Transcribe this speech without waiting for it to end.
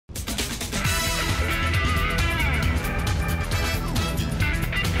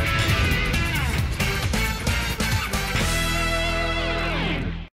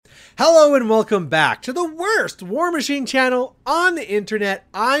Hello and welcome back to the worst Warmachine channel on the internet.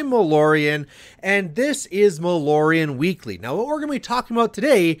 I'm Malorian and this is Malorian Weekly. Now what we're going to be talking about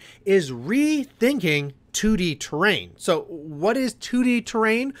today is rethinking 2D terrain. So what is 2D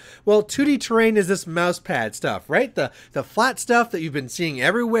terrain? Well, 2D terrain is this mousepad stuff, right? The flat stuff that you've been seeing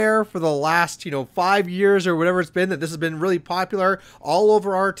everywhere for the last, 5 years or whatever it's been, that this has been really popular all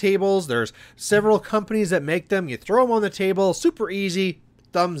over our tables. There's several companies that make them. You throw them on the table, super easy.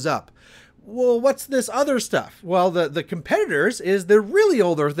 Thumbs up. Well, what's this other stuff? Well, the competitors is the really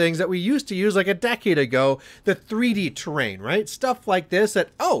older things that we used to use like a decade ago, the 3D terrain, right? Stuff like this that,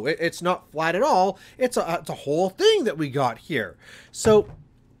 oh, it's not flat at all. It's a whole thing that we got here. So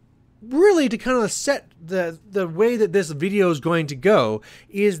really to kind of set the way that this video is going to go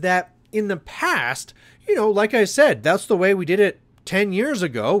is that in the past, like I said, that's the way we did it 10 years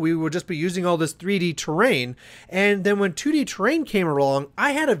ago. We would just be using all this 3D terrain. And then when 2D terrain came along,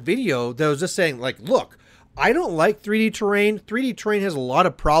 I had a video that was just saying like, look, I don't like 3D terrain. 3D terrain has a lot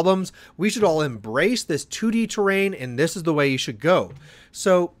of problems. We should all embrace this 2D terrain and this is the way you should go.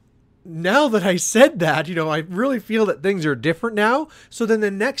 So now that I said that, I really feel that things are different now. So then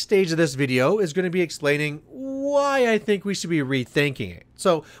the next stage of this video is going to be explaining why I think we should be rethinking it.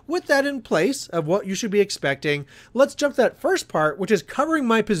 So with that in place of what you should be expecting, let's jump to that first part, which is covering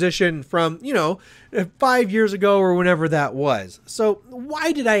my position from, 5 years ago or whenever that was. So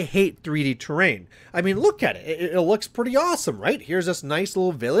why did I hate 3D terrain? I mean, look at it. It looks pretty awesome, right? Here's this nice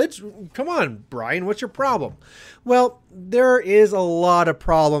little village. Come on, Brian, what's your problem? Well, there is a lot of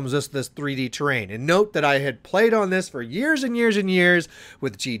problems with this 3D terrain. And note that I had played on this for years and years and years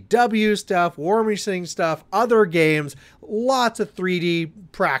with GW stuff, Warmachine stuff, other games, lots of 3D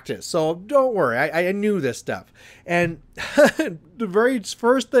practice. So don't worry, I knew this stuff. And the very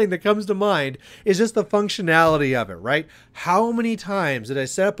first thing that comes to mind is just the functionality of it, right? How many times did I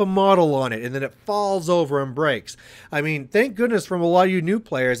set up a model on it and then it falls over and breaks? I mean, thank goodness from a lot of you new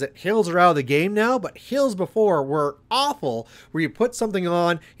players that hills are out of the game now, but hills before were awful, where you put something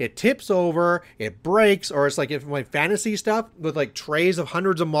on, it tips over, it breaks, or it's like if my fantasy stuff with like trays of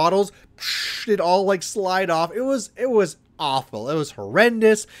hundreds of models, it all like slide off. It was awful. It was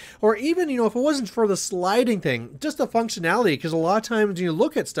horrendous. Or even, if it wasn't for the sliding thing, just the functionality, because a lot of times you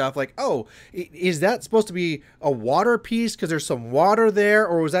look at stuff like, oh, is that supposed to be a water piece because there's some water there?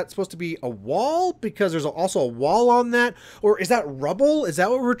 Or was that supposed to be a wall because there's also a wall on that? Or is that rubble? Is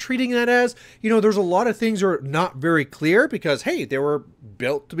that what we're treating that as? There's a lot of things that are not very clear because, hey, they were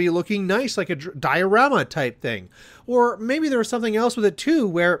built to be looking nice, like a diorama type thing. Or maybe there was something else with it too,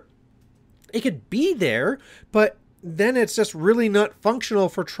 where it could be there, but then it's just really not functional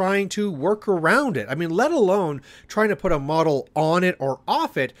for trying to work around it. I mean, let alone trying to put a model on it or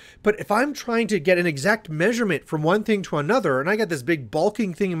off it. But if I'm trying to get an exact measurement from one thing to another, and I got this big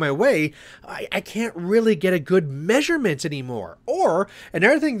bulking thing in my way, I can't really get a good measurement anymore. Or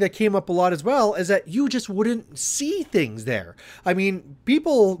another thing that came up a lot as well is that you just wouldn't see things there. I mean,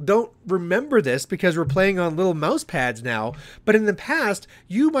 people don't remember this because we're playing on little mouse pads now, but in the past,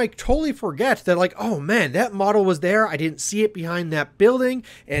 you might totally forget that like, oh man, that model was there. I didn't see it behind that building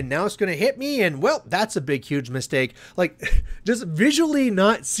and now it's going to hit me. And well, that's a big, huge mistake. Like just visually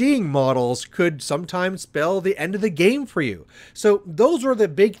not seeing models could sometimes spell the end of the game for you. So those were the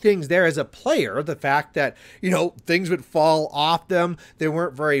big things there as a player. The fact that, things would fall off them. They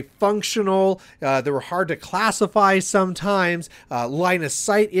weren't very functional. They were hard to classify sometimes, line of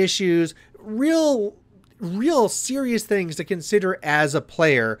sight issues, real serious things to consider as a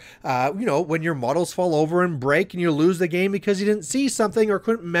player, when your models fall over and break and you lose the game because you didn't see something or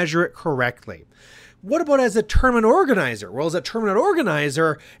couldn't measure it correctly. What about as a tournament organizer? Well, as a tournament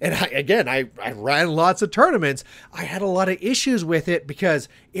organizer, and I ran lots of tournaments, I had a lot of issues with it because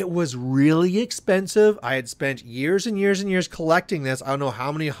it was really expensive. I had spent years and years and years collecting this. I don't know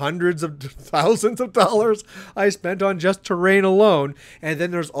how many hundreds of thousands of dollars I spent on just terrain alone. And then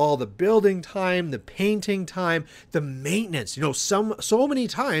there's all the building time, the painting time, the maintenance. So many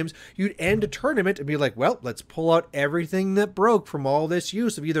times you'd end a tournament and be like, well, let's pull out everything that broke from all this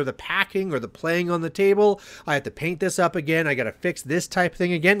use of either the packing or the playing on the table. I have to paint this up again. I got to fix this type of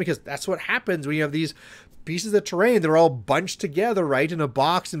thing again, because that's what happens when you have these pieces of terrain that are all bunched together, right, in a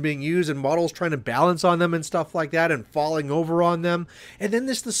box and being used, and models trying to balance on them and stuff like that and falling over on them. And then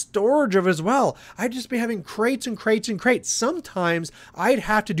there's the storage of it as well. I'd just be having crates and crates and crates. Sometimes I'd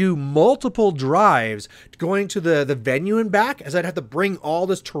have to do multiple drives going to the venue and back, as I'd have to bring all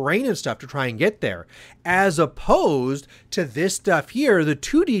this terrain and stuff to try and get there, as opposed to this stuff here, the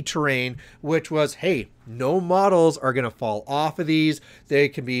 2D terrain, which was, hey, No models are going to fall off of these. They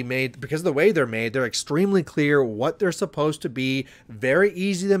can be made, because of the way they're made, they're extremely clear what they're supposed to be, very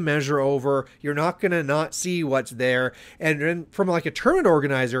easy to measure over. You're not going to not see what's there. And then from like a tournament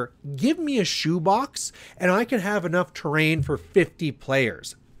organizer, give me a shoebox and I can have enough terrain for 50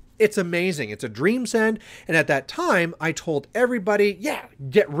 players. It's amazing. It's a dream send. And at that time, I told everybody, yeah,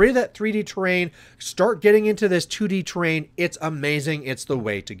 get rid of that 3D terrain, start getting into this 2D terrain. It's amazing. It's the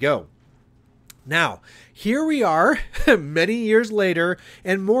way to go. Now, here we are many years later,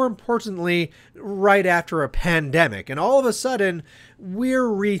 and more importantly, right after a pandemic. And all of a sudden, we're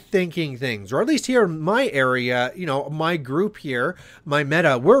rethinking things, or at least here in my area, you know, my group here, my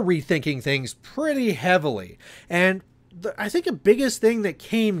meta, we're rethinking things pretty heavily. And I think the biggest thing that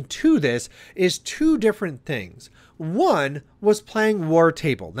came to this is two different things. One was playing War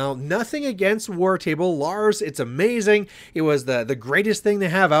Table. Now, nothing against War Table. Lars, it's amazing. It was the greatest thing they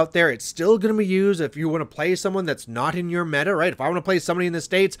have out there. It's still going to be used if you want to play someone that's not in your meta, right? If I want to play somebody in the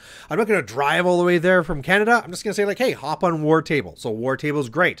States, I'm not going to drive all the way there from Canada. I'm just going to say like, hey, hop on War Table. So War Table is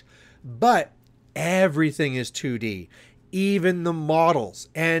great. But everything is 2D. Even the models.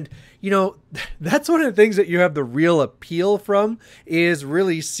 And, you know, that's one of the things that you have the real appeal from, is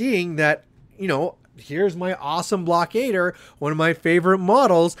really seeing that, you know, here's my awesome blockader, one of my favorite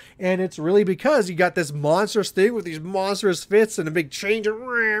models, and it's really because you got this monstrous thing with these monstrous fits and a big change, and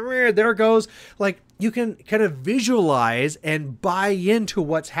there it goes. Like, you can kind of visualize and buy into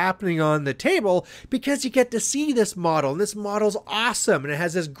what's happening on the table because you get to see this model, and this model's awesome, and it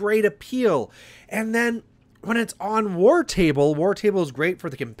has this great appeal. And then when it's on War Table is great for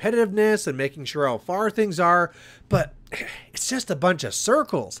the competitiveness and making sure how far things are, but it's just a bunch of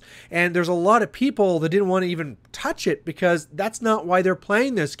circles. And there's a lot of people that didn't want to even touch it because that's not why they're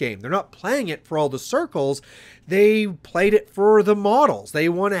playing this game. They're not playing it for all the circles. They played it for the models. They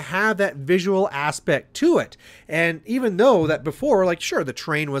want to have that visual aspect to it. And even though that before, like, sure, the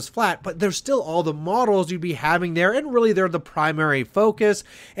terrain was flat, but there's still all the models you'd be having there, and really they're the primary focus.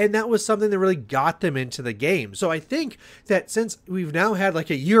 And that was something that really got them into the game. So I think that since we've now had like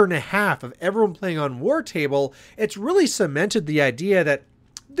a year and a half of everyone playing on War Table, it's really cemented the idea that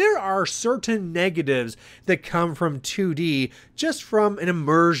there are certain negatives that come from 2D just from an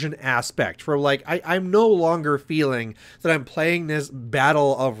immersion aspect. For like, I'm no longer feeling that I'm playing this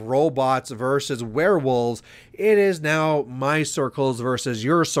battle of robots versus werewolves. It is now my circles versus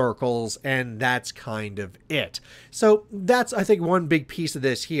your circles, and that's kind of it. So that's, I think, one big piece of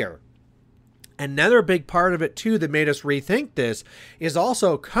this here. Another big part of it, too, that made us rethink this is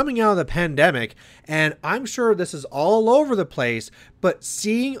also coming out of the pandemic, and I'm sure this is all over the place, but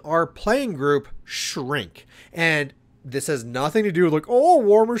seeing our playing group shrink. And this has nothing to do with like, oh,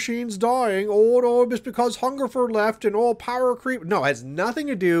 Warmachine's dying, oh, no, just because Hungerford left, and oh, power creep. No, it has nothing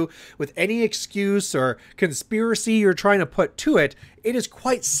to do with any excuse or conspiracy you're trying to put to it. It is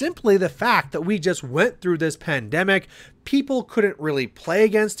quite simply the fact that we just went through this pandemic. People couldn't really play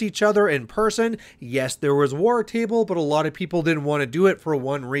against each other in person. Yes, there was War Table, but a lot of people didn't want to do it for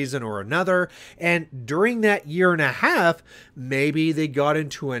one reason or another. And during that year and a half, maybe they got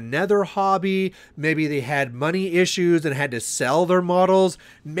into another hobby. Maybe they had money issues and had to sell their models.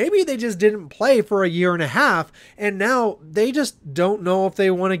 Maybe they just didn't play for a year and a half, and now they just don't know if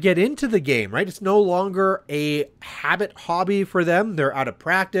they want to get into the game, right? It's no longer a habit hobby for them. They're out of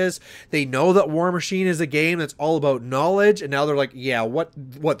practice. They know that Warmachine is a game that's all about knowledge, and now they're like, yeah, what,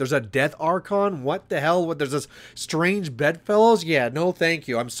 there's a Death Archon? What the hell? What, there's this strange bedfellows? Yeah, no thank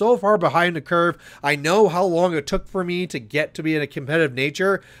you. I'm so far behind the curve. I know how long it took for me to get to be in a competitive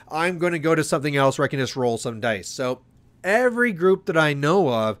nature. I'm going to go to something else where I can just roll some dice. So every group that I know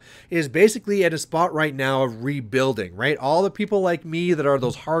of is basically at a spot right now of rebuilding, right? All the people like me that are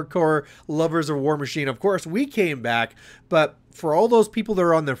those hardcore lovers of Warmachine, of course, we came back, but for all those people that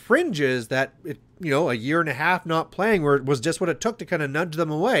are on the fringes that, a year and a half not playing where it was just what it took to kind of nudge them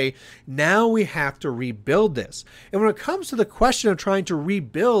away, now we have to rebuild this. And when it comes to the question of trying to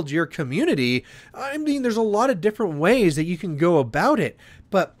rebuild your community, I mean, there's a lot of different ways that you can go about it,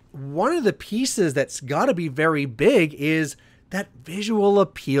 but one of the pieces that's got to be very big is that visual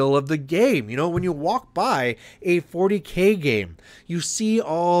appeal of the game. You know, when you walk by a 40K game, you see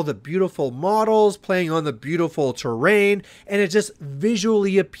all the beautiful models playing on the beautiful terrain, and it's just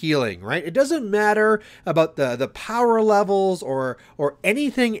visually appealing, right? It doesn't matter about the power levels or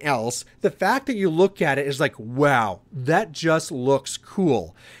anything else. The fact that you look at it is like, wow, that just looks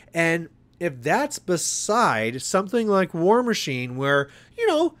cool. And if that's beside something like Warmachine, where, you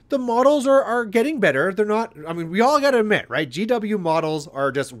know, the models are getting better. They're not, I mean, we all got to admit, right? GW models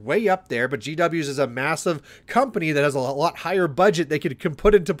are just way up there, but GW's is a massive company that has a lot higher budget they can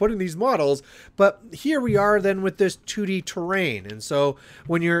put into putting these models. But here we are then with this 2D terrain. And so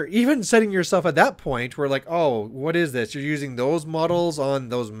when you're even setting yourself at that point, we're like, oh, what is this? You're using those models on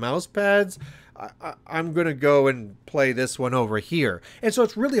those mouse pads? I'm going to go and play this one over here. And so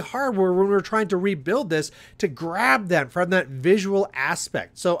it's really hard when we're trying to rebuild this to grab that from that visual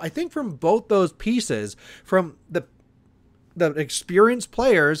aspect. So I think from both those pieces, from the experienced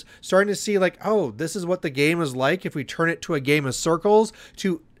players starting to see like, oh, this is what the game is like if we turn it to a game of circles,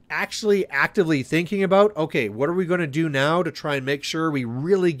 to actually actively thinking about, okay, what are we going to do now to try and make sure we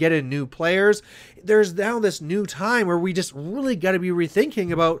really get in new players? There's now this new time where we just really got to be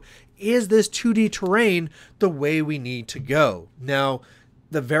rethinking about, is this 2D terrain the way we need to go? Now,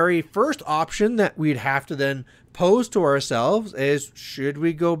 the very first option that we'd have to then pose to ourselves is, should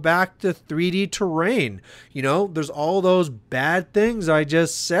we go back to 3D terrain? You know, there's all those bad things I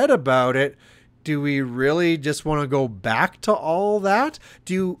just said about it. Do we really just want to go back to all that?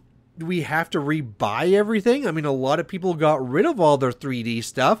 Do we have to rebuy everything? I mean, a lot of people got rid of all their 3D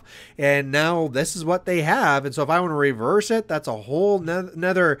stuff, and now this is what they have. And so if I want to reverse it, that's a whole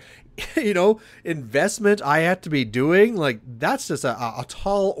another, you know, investment I have to be doing. Like, that's just a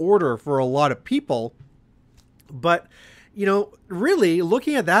tall order for a lot of people. But, you know, really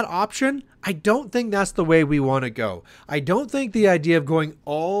looking at that option, I don't think that's the way we want to go. I don't think the idea of going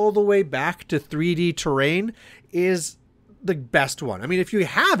all the way back to 3D terrain is the best one. I mean, if you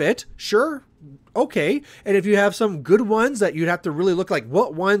have it, sure, okay. And if you have some good ones that you'd have to really look like,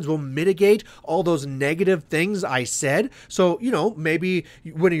 what ones will mitigate all those negative things I said? So, you know, maybe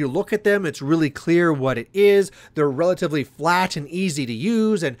when you look at them, it's really clear what it is. They're relatively flat and easy to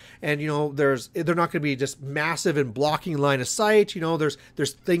use. And you know, they're not going to be just massive and blocking line of sight. You know, there's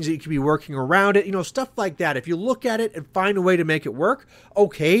things that you can be working around it, you know, stuff like that. If you look at it and find a way to make it work,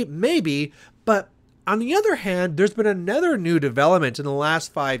 okay, maybe. But on the other hand, there's been another new development in the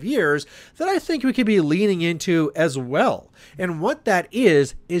last 5 years that I think we could be leaning into as well. And what that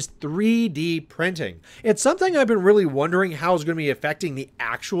is 3D printing. It's something I've been really wondering how it's going to be affecting the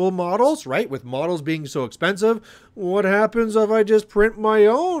actual models, right? With models being so expensive, what happens if I just print my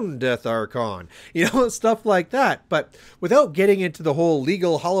own Death Archon? You know, stuff like that. But without getting into the whole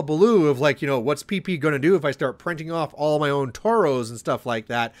legal hullabaloo of like, you know, what's PP going to do if I start printing off all my own Toros and stuff like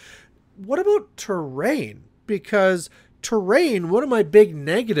that? What about terrain? Because terrain, one of my big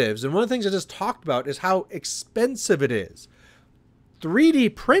negatives, and one of the things I just talked about, is how expensive it is.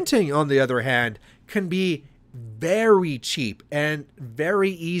 3D printing, on the other hand, can be very cheap and very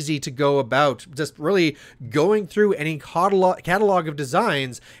easy to go about, just really going through any catalog of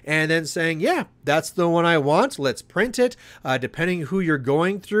designs and then saying, yeah, that's the one I want, let's print it. Depending who you're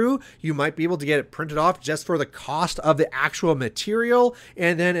going through, you might be able to get it printed off just for the cost of the actual material.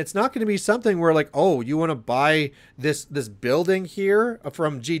 And then it's not going to be something where like, oh, you want to buy this building here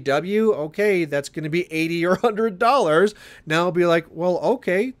from GW, okay, that's going to be $80 or $100. Now it'll be like, well,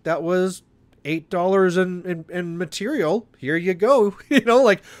 okay, that was $8 in material, here you go. You know,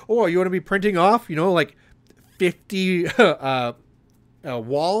 like, oh, you want to be printing off, you know, like 50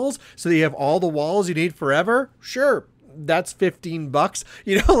 walls so that you have all the walls you need forever? Sure, that's $15.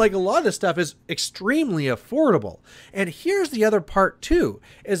 You know, like, a lot of this stuff is extremely affordable. And here's the other part too,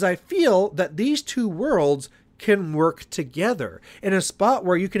 is I feel that these two worlds can work together in a spot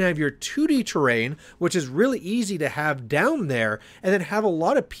where you can have your 2D terrain, which is really easy to have down there, and then have a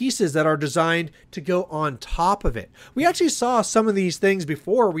lot of pieces that are designed to go on top of it. We actually saw some of these things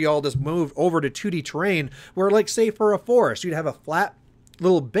before we all just moved over to 2D terrain, where, like, say for a forest, you'd have a flat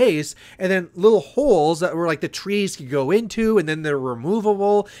little base and then little holes that were like the trees could go into, and then they're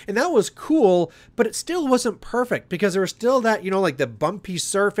removable, and that was cool, but it still wasn't perfect because there was still that, you know, like the bumpy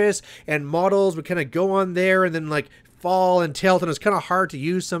surface, and models would kind of go on there and then like fall and tilt, and it was kind of hard to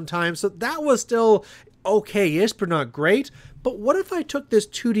use sometimes. So that was still okay-ish, but not great. But what if I took this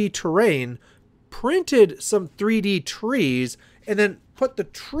 2D terrain, printed some 3D trees, and then put the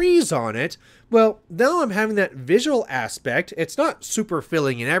trees on it? Well, now I'm having that visual aspect. It's not super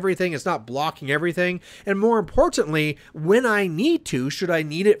filling in everything. It's not blocking everything. And more importantly, when I need to, should I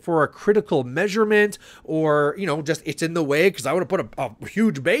need it for a critical measurement, or, you know, just it's in the way because I want to put a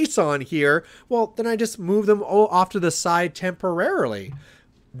huge base on here, well, then I just move them all off to the side temporarily.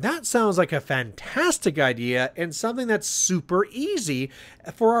 That sounds like a fantastic idea and something that's super easy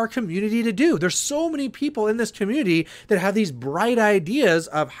for our community to do. There's so many people in this community that have these bright ideas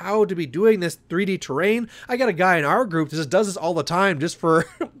of how to be doing this 3D terrain. I got a guy in our group that just does this all the time just for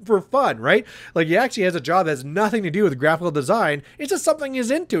for fun, right? Like he actually has a job that has nothing to do with graphical design. It's just something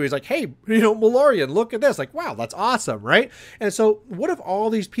he's into. He's like, hey, Malorian, look at this. Like, wow, that's awesome, right? And so what if all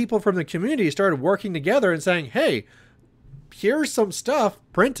these people from the community started working together and saying, hey, here's some stuff,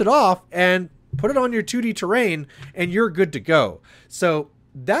 print it off and put it on your 2D terrain and you're good to go. So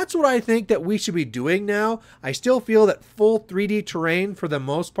that's what I think that we should be doing now. I still feel that full 3D terrain for the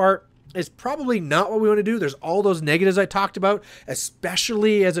most part is probably not what we want to do. There's all those negatives I talked about,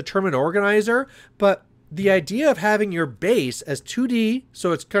 especially as a tournament organizer. But the idea of having your base as 2D,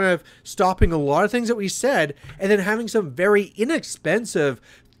 so it's kind of stopping a lot of things that we said, and then having some very inexpensive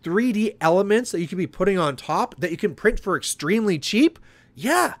 3D elements that you can be putting on top that you can print for extremely cheap.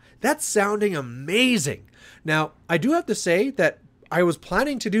 Yeah, that's sounding amazing. Now, I do have to say that I was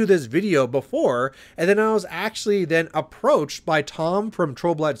planning to do this video before, and then I was actually then approached by Tom from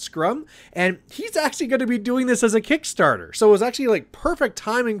Trollblood Scrum, and he's actually going to be doing this as a Kickstarter. So it was actually like perfect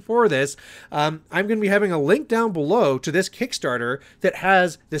timing for this. I'm going to be having a link down below to this Kickstarter that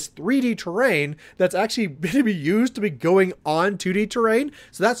has this 3D terrain that's actually going to be used to be going on 2D terrain.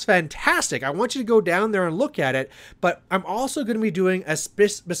 So that's fantastic. I want you to go down there and look at it, but I'm also going to be doing a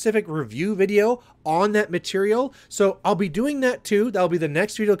specific review video on that material. So I'll be doing that too. That'll be the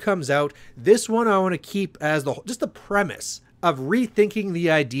next video comes out. This one I want to keep as just the premise of rethinking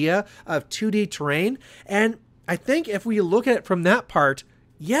the idea of 2D terrain. And I think if we look at it from that part,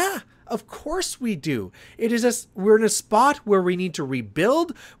 yeah, of course we do. We're in a spot where we need to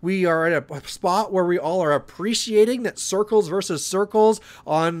rebuild. We are at a spot where we all are appreciating that circles versus circles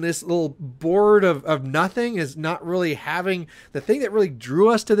on this little board of nothing is not really having the thing that really drew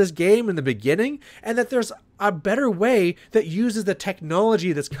us to this game in the beginning, and that there's a better way that uses the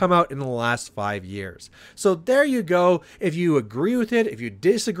technology that's come out in the last 5 years. So there you go. If you agree with it, if you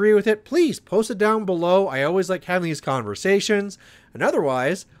disagree with it, please post it down below. I always like having these conversations. And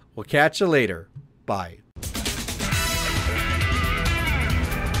otherwise, we'll catch you later. Bye.